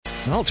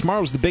Well,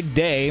 tomorrow's the big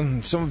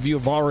day. Some of you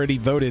have already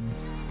voted,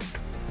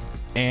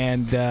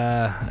 and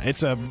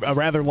it's a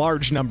rather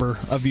large number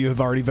of you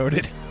have already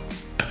voted.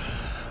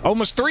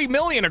 Almost 3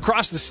 million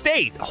across the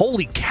state.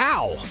 Holy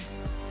cow.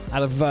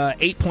 Out of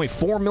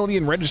 8.4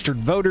 million registered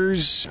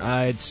voters,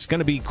 it's going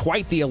to be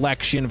quite the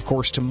election. Of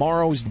course,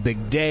 tomorrow is the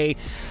big day.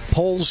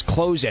 Polls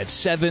close at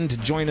 7. To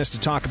join us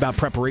to talk about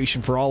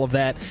preparation for all of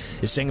that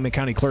is Sangamon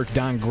County Clerk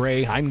Don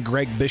Gray. I'm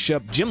Greg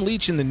Bishop. Jim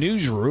Leach in the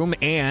newsroom,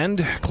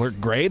 and Clerk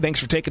Gray, thanks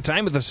for taking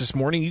time with us this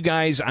morning. You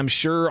guys, I'm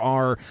sure,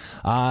 are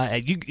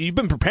you've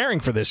been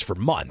preparing for this for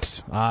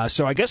months.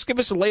 So I guess give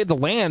us a lay of the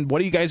land. What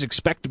do you guys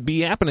expect to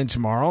be happening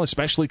tomorrow,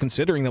 especially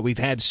considering that we've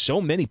had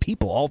so many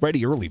people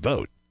already early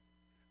vote?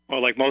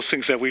 Well, like most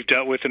things that we've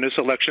dealt with in this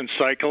election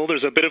cycle,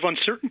 there's a bit of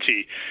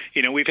uncertainty.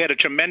 You know, we've had a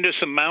tremendous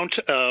amount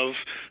of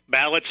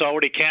ballots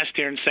already cast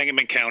here in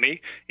Sangamon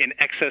County, in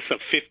excess of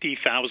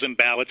 50,000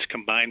 ballots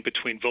combined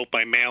between vote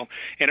by mail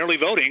and early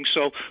voting.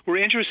 So we're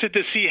interested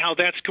to see how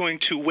that's going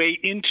to weigh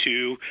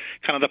into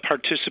kind of the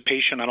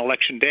participation on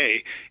Election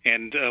Day.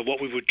 And what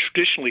we would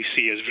traditionally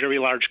see as very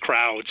large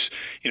crowds,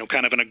 you know,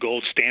 kind of in a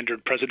gold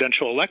standard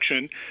presidential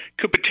election,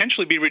 could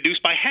potentially be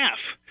reduced by half.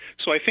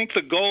 So I think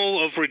the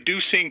goal of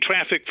reducing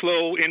traffic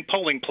flow in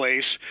polling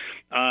place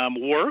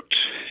worked.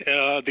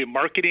 The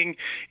marketing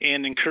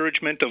and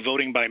encouragement of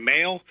voting by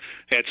mail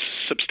at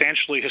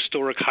substantially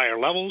historic higher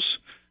levels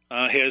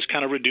has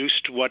kind of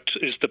reduced what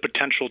is the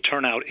potential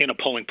turnout in a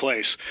polling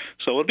place.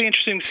 So it'll be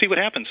interesting to see what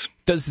happens.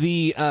 Does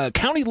the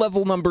county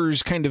level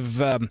numbers kind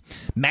of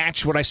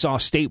match what I saw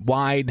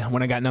statewide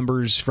when I got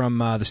numbers from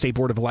the State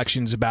Board of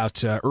Elections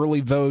about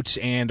early votes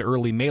and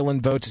early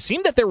mail-in votes? It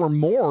seemed that there were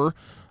more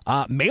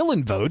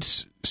mail-in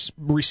votes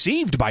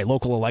received by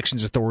local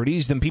elections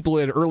authorities than people who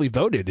had early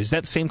voted. Is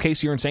that the same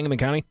case here in Sangamon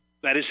County?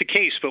 That is the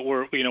case, but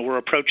we're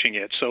approaching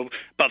it. So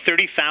about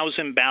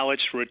 30,000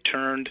 ballots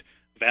returned,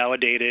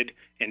 validated,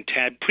 and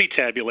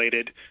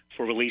pre-tabulated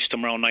for release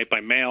tomorrow night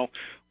by mail.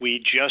 We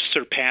just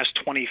surpassed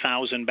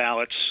 20,000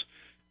 ballots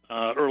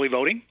early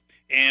voting.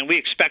 And we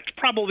expect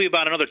probably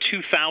about another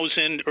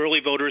 2,000 early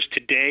voters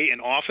today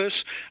in office.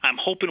 I'm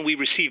hoping we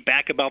receive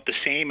back about the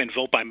same in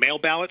vote-by-mail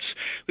ballots.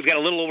 We've got a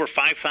little over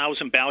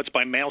 5,000 ballots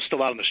by mail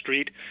still out on the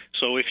street.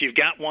 So if you've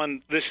got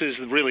one, this is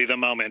really the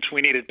moment.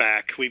 We need it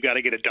back. We've got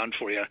to get it done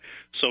for you.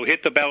 So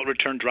hit the ballot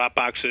return drop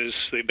boxes.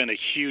 They've been a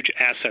huge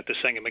asset to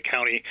Sangamon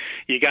County.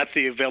 You got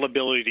the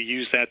availability to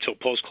use that till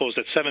polls close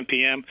at 7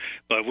 p.m.,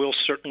 but we'll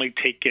certainly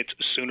take it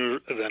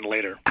sooner than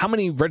later. How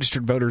many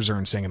registered voters are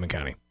in Sangamon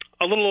County?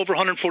 A little over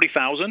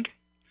 140,000.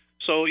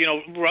 So,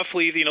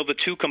 roughly, the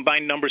two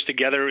combined numbers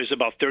together is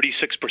about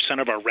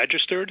 36% of our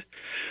registered.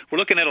 We're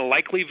looking at a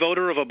likely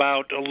voter of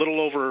about a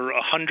little over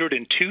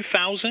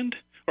 102,000,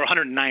 or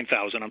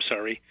 109,000, I'm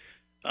sorry.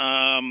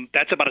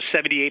 That's about a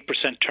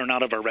 78%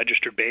 turnout of our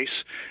registered base.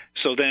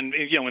 So then,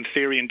 in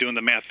theory and doing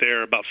the math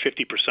there, about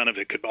 50% of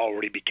it could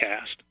already be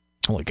cast.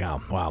 Holy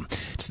cow. Wow.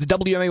 It's the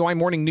WMAY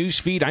Morning News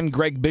Feed. I'm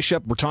Greg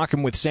Bishop. We're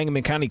talking with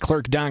Sangamon County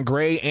Clerk Don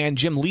Gray and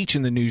Jim Leach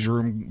in the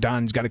newsroom.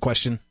 Don's got a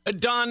question.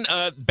 Don,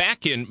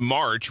 back in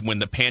March when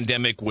the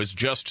pandemic was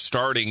just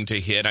starting to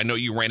hit, I know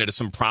you ran into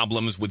some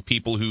problems with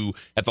people who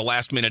at the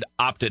last minute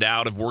opted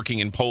out of working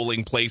in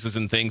polling places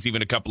and things,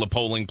 even a couple of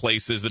polling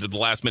places that at the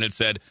last minute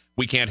said,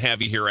 we can't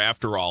have you here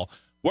after all.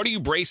 What are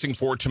you bracing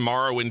for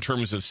tomorrow in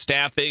terms of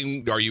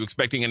staffing? Are you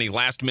expecting any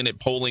last-minute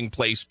polling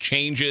place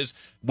changes?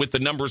 With the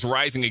numbers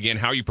rising again,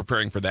 how are you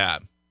preparing for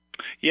that?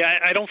 Yeah,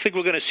 I don't think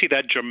we're going to see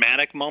that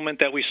dramatic moment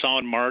that we saw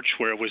in March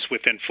where it was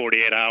within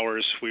 48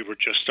 hours. We were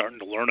just starting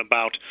to learn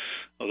about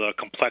the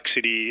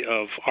complexity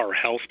of our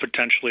health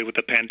potentially with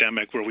the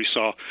pandemic, where we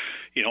saw,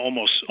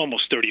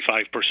 almost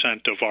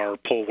 35% of our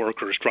poll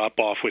workers drop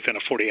off within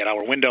a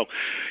 48-hour window.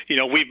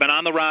 We've been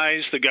on the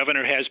rise. The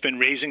governor has been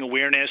raising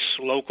awareness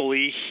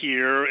locally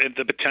here at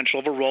the potential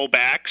of a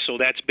rollback. So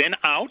that's been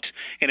out,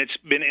 and it's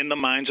been in the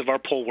minds of our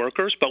poll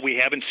workers, but we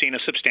haven't seen a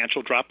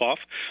substantial drop-off.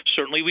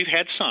 Certainly we've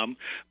had some,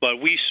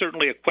 but we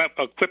certainly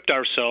equipped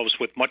ourselves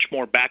with much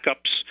more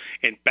backups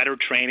and better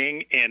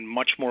training and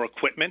much more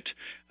equipment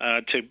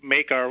to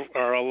make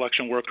our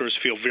election workers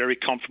feel very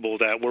comfortable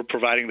that we're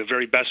providing the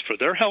very best for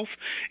their health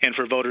and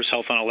for voters'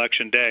 health on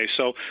Election Day.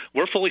 So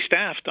we're fully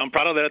staffed. I'm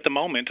proud of that at the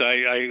moment.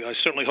 I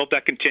certainly hope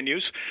that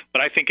continues.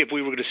 But I think if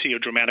we were to see a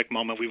dramatic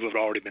moment, we would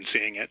have already been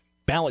seeing it.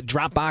 Ballot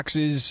drop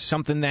boxes,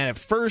 something that at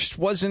first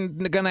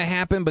wasn't going to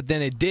happen, but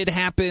then it did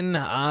happen.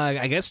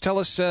 I guess tell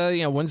us,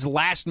 when's the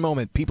last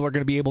moment people are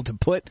going to be able to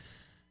put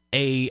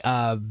a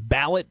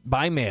ballot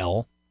by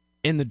mail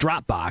in the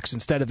drop box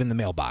instead of in the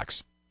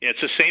mailbox? Yeah,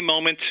 it's the same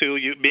moment to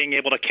you being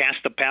able to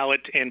cast the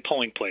ballot in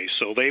polling place.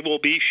 So they will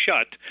be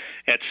shut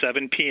at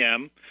 7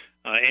 p.m.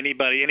 Any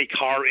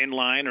car in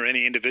line or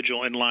any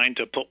individual in line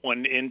to put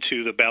one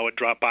into the ballot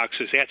drop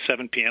boxes at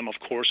 7 p.m., of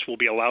course, will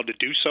be allowed to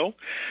do so.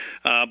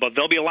 But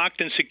they'll be locked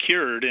and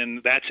secured,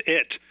 and that's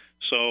it.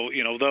 So,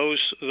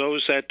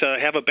 those that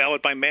have a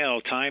ballot by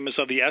mail, time is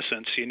of the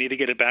essence. You need to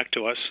get it back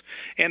to us.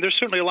 And there's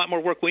certainly a lot more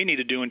work we need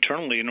to do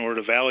internally in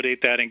order to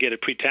validate that and get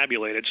it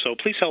pre-tabulated. So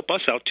please help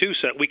us out, too,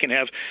 so that we can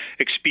have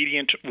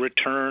expedient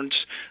returns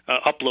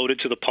uploaded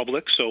to the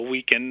public so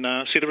we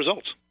can see the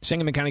results.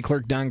 Sangamon County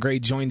Clerk Don Gray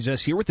joins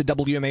us here with the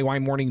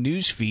WMAY Morning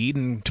News Feed.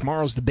 And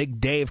tomorrow's the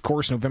big day, of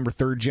course, November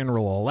 3rd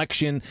general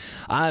election.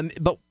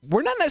 But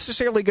we're not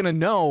necessarily going to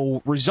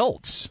know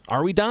results,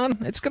 are we, Don?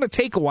 It's going to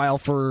take a while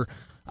for,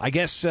 I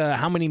guess,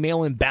 how many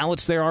mail-in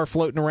ballots there are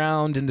floating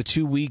around in the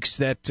 2 weeks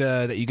that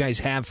you guys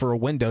have for a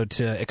window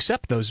to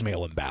accept those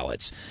mail-in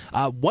ballots.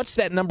 What's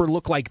that number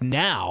look like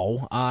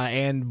now,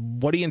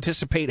 and what do you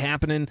anticipate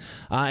happening,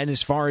 and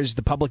as far as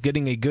the public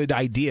getting a good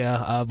idea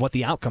of what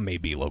the outcome may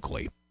be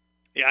locally?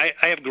 Yeah,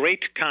 I have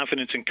great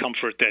confidence and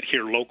comfort that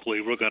here locally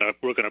we're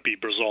gonna be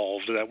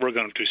resolved. That we're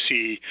going to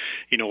see,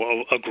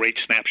 a great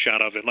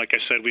snapshot of it. Like I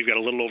said, we've got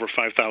a little over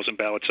 5,000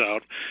 ballots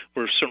out.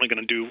 We're certainly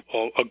going to do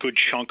a good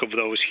chunk of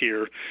those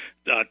here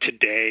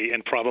today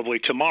and probably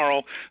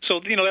tomorrow.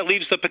 So that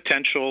leaves the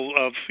potential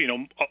of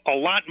a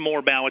lot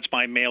more ballots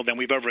by mail than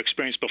we've ever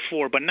experienced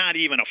before, but not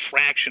even a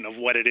fraction of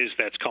what it is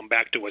that's come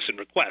back to us in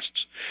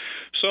requests.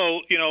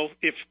 So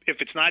if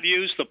it's not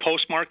used, the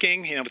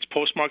postmarking, if it's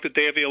postmarked the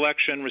day of the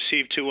election,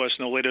 received to us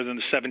no later than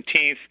the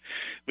 17th.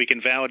 We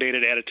can validate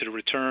it, add it to the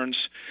returns.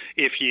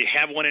 If you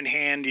have one in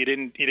hand, you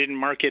didn't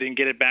mark it and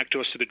get it back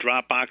to us to the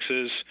drop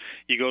boxes,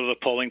 you go to the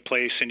polling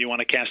place and you want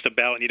to cast a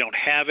ballot and you don't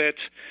have it,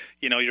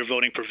 you're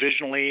voting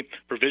provisionally.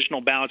 Provisional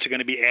ballots are going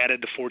to be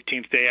added the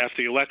 14th day after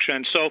the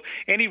election. So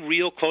any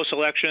real close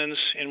elections,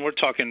 and we're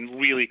talking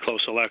really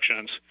close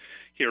elections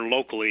here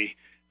locally,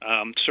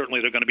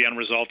 certainly they're going to be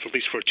unresolved, at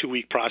least for a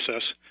 2-week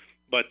process.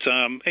 But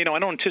I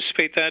don't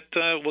anticipate that.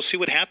 We'll see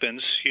what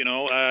happens.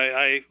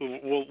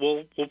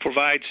 We'll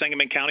provide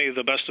Sangamon County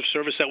the best of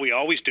service that we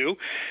always do,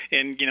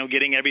 in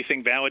getting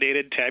everything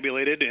validated,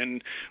 tabulated,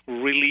 and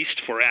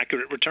released for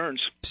accurate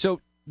returns.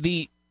 So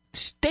the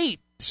state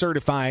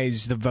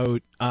certifies the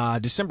vote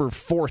December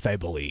 4th, I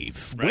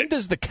believe. Right. When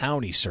does the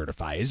county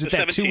certify? Is it the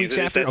that 17th, 2 weeks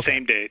after? That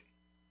same date.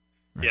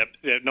 Right.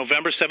 Yep,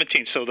 November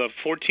 17th. So the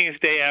 14th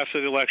day after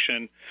the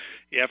election,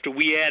 after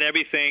we add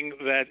everything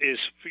that is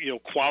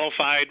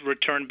qualified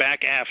return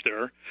back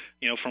after,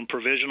 from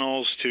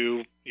provisionals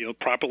to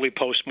properly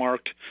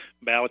postmarked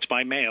ballots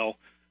by mail,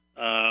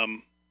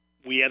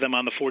 we add them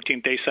on the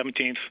 14th day,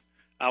 17th.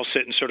 I'll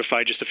sit and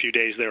certify just a few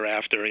days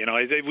thereafter.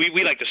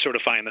 We like to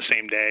certify in the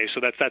same day,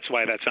 so that's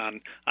why that's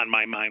on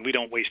my mind. We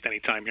don't waste any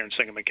time here in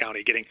Sangamon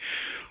County getting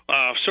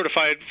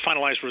certified,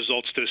 finalized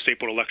results to the state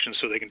board elections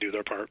so they can do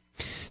their part.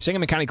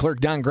 Sangamon County Clerk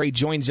Don Gray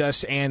joins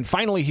us, and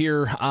finally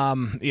here,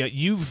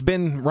 you've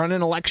been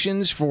running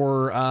elections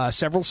for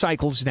several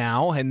cycles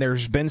now, and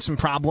there's been some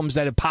problems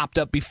that have popped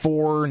up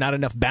before, not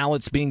enough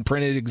ballots being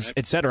printed,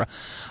 et cetera,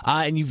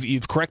 and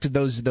you've corrected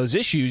those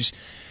issues.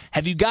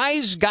 Have you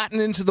guys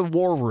gotten into the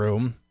war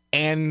room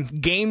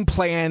and game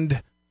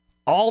planned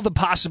all the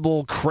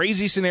possible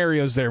crazy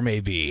scenarios there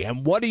may be?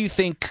 And what do you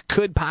think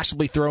could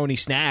possibly throw any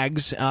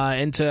snags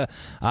into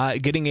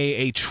getting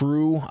a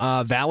true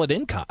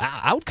valid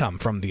outcome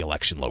from the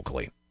election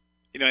locally?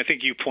 I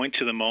think you point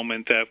to the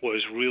moment that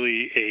was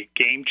really a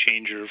game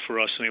changer for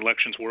us in the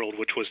elections world,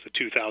 which was the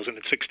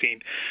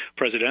 2016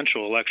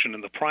 presidential election in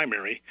the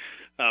primary.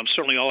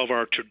 Certainly all of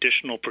our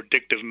traditional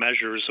predictive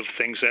measures of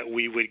things that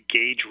we would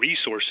gauge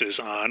resources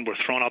on were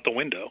thrown out the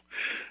window.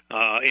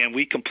 And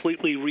we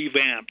completely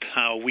revamped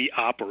how we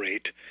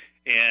operate.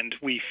 And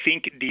we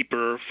think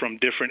deeper from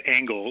different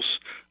angles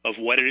of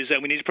what it is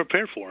that we need to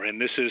prepare for.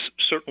 And this is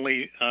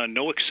certainly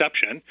no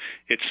exception.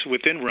 It's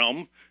within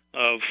realm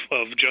of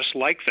just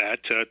like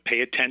that, to pay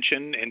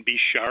attention and be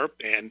sharp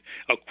and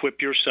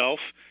equip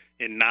yourself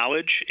in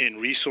knowledge, in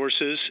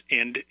resources,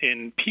 and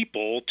in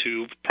people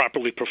to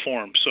properly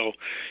perform. So,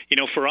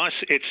 for us,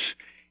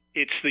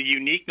 it's the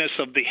uniqueness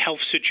of the health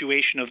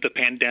situation of the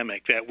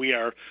pandemic that we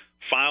are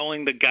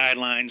following the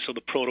guidelines of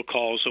the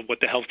protocols of what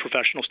the health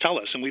professionals tell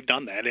us, and we've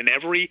done that. In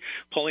every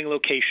polling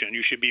location,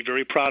 you should be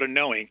very proud of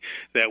knowing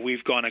that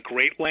we've gone at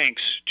great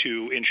lengths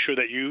to ensure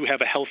that you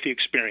have a healthy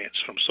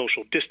experience, from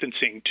social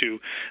distancing to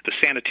the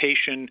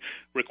sanitation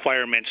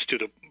requirements to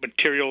the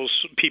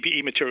materials,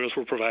 PPE materials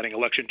we're providing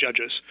election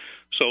judges.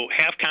 So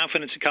have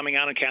confidence in coming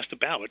out and cast a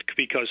ballot,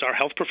 because our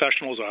health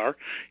professionals are,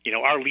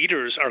 our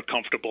leaders are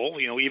comfortable,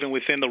 even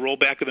within the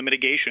rollback of the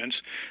mitigations.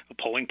 The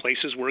polling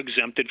places were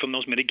exempted from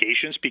those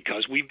mitigations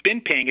because we've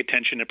been paying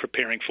attention and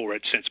preparing for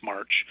it since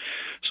March.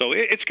 So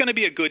it's going to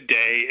be a good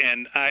day,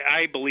 and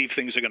I believe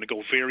things are going to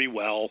go very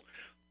well.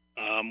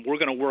 We're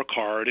going to work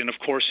hard, and of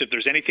course, if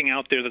there's anything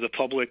out there that the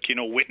public,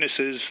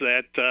 witnesses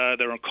that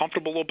they're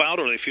uncomfortable about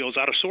or they feel is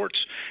out of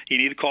sorts, you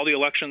need to call the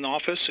election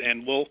office,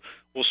 and we'll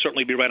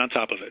certainly be right on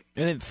top of it.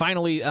 And then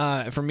finally,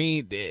 for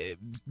me,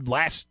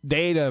 last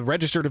day to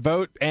register to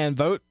vote and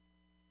vote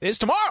is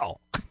tomorrow.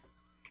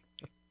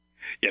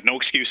 no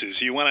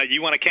excuses. You want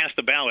to cast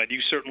the ballot,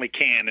 you certainly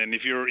can. And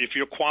if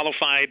you're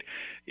qualified,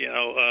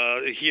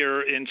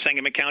 here in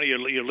Sangamon County,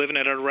 you're living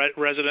at a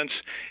residence,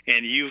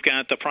 and you've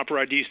got the proper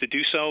IDs to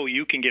do so,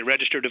 you can get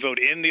registered to vote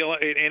in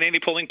any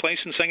polling place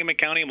in Sangamon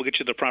County, and we'll get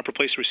you the proper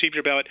place to receive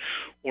your ballot,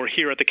 or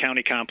here at the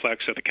county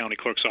complex at the county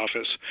clerk's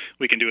office.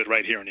 We can do it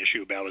right here and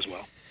issue a ballot as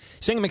well.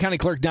 Sangamon County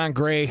Clerk Don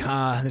Gray,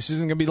 this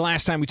isn't going to be the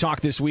last time we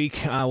talk this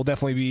week. We'll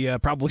definitely be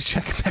probably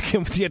checking back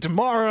in with you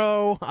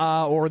tomorrow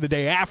or the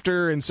day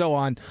after and so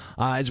on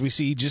as we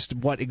see just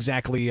what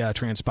exactly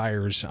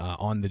transpires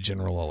on the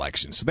general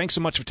election. So thanks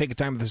so much for taking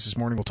time with us this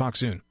morning. We'll talk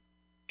soon.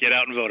 Get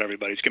out and vote,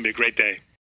 everybody. It's going to be a great day.